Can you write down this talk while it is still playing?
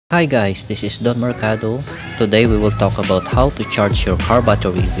Hi guys, this is Don Mercado. Today we will talk about how to charge your car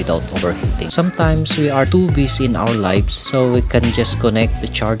battery without overheating. Sometimes we are too busy in our lives, so we can just connect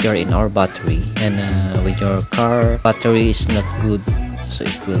the charger in our battery, and when your car battery is not good, so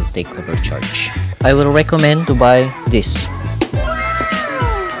it will take overcharge. I will recommend to buy this.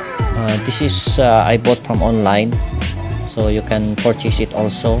 This is I bought from online, so you can purchase it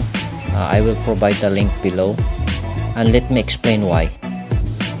also. I will provide the link below, and let me explain why.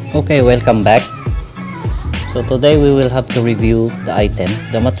 Okay, welcome back. So today we will have to review the item.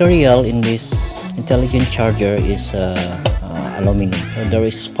 The material in this intelligent charger is aluminum. So there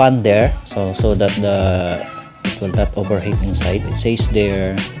is fan there, so that it will not overheat inside. It says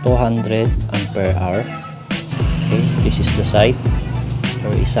there 200 ampere hour. Okay, this is the side.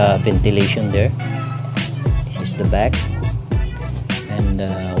 There is a ventilation there. This is the back and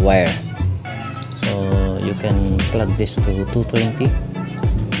wire. So you can plug this to 220.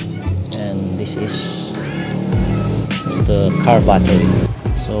 This is the car battery.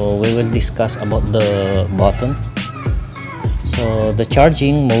 So we will discuss about the button. So the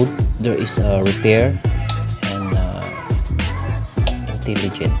charging mode, there is a repair and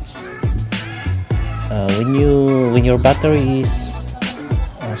intelligence. When your battery is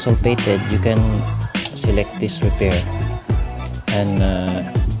sulfated, you can select this repair, and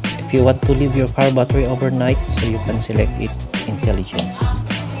if you want to leave your car battery overnight, so you can select it intelligence.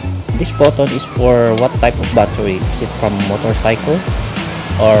 This button is for what type of battery? Is it from motorcycle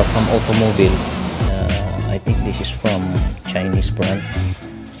or from automobile? I think this is from Chinese brand,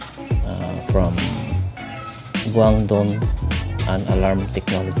 from Guangdong and Alarm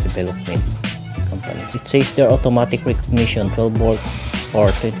Technology Development Company. It says there automatic recognition, 12 volts or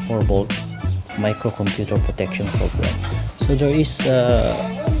 24 volt microcomputer protection program. So there is a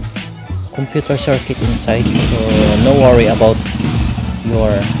computer circuit inside, so no worry about your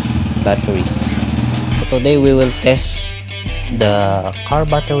battery. So today we will test the car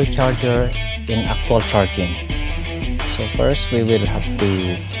battery charger in actual charging. So first we will have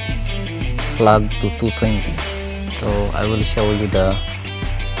to plug to 220. So I will show you the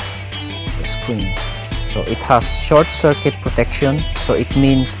screen. So it has short circuit protection, so it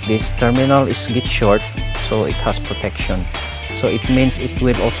means this terminal is get short, so it has protection. So it means it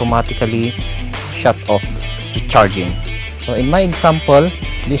will automatically shut off the charging. So in my example,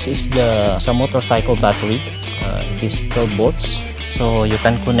 this is the motorcycle battery. It is 12 volts, so you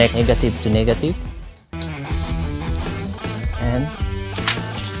can connect negative to negative and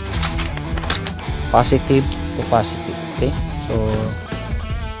positive to positive. Okay,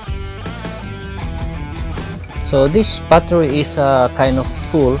 so this battery is kind of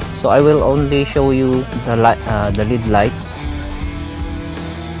full, so I will only show you the LED lights.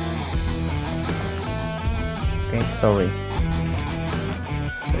 Okay, sorry.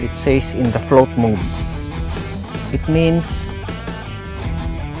 It says in the float mode. It means,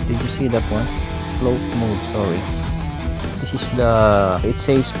 did you see that one? Float mode, sorry. This is the, it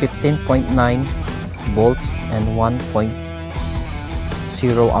says 15.9 volts and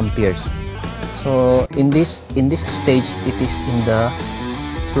 1.0 amperes. So in this stage, it is in the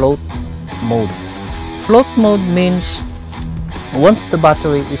float mode. Float mode means once the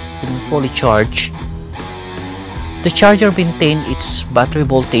battery is in fully charged, the charger maintains its battery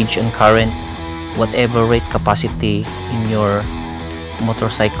voltage and current, whatever rate capacity in your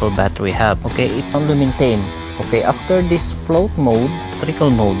motorcycle battery have. Okay, it only maintain. Okay, after this float mode,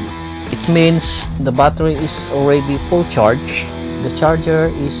 trickle mode, it means the battery is already full charge. The charger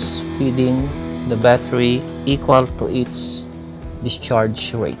is feeding the battery equal to its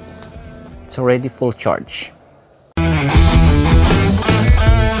discharge rate. It's already full charge.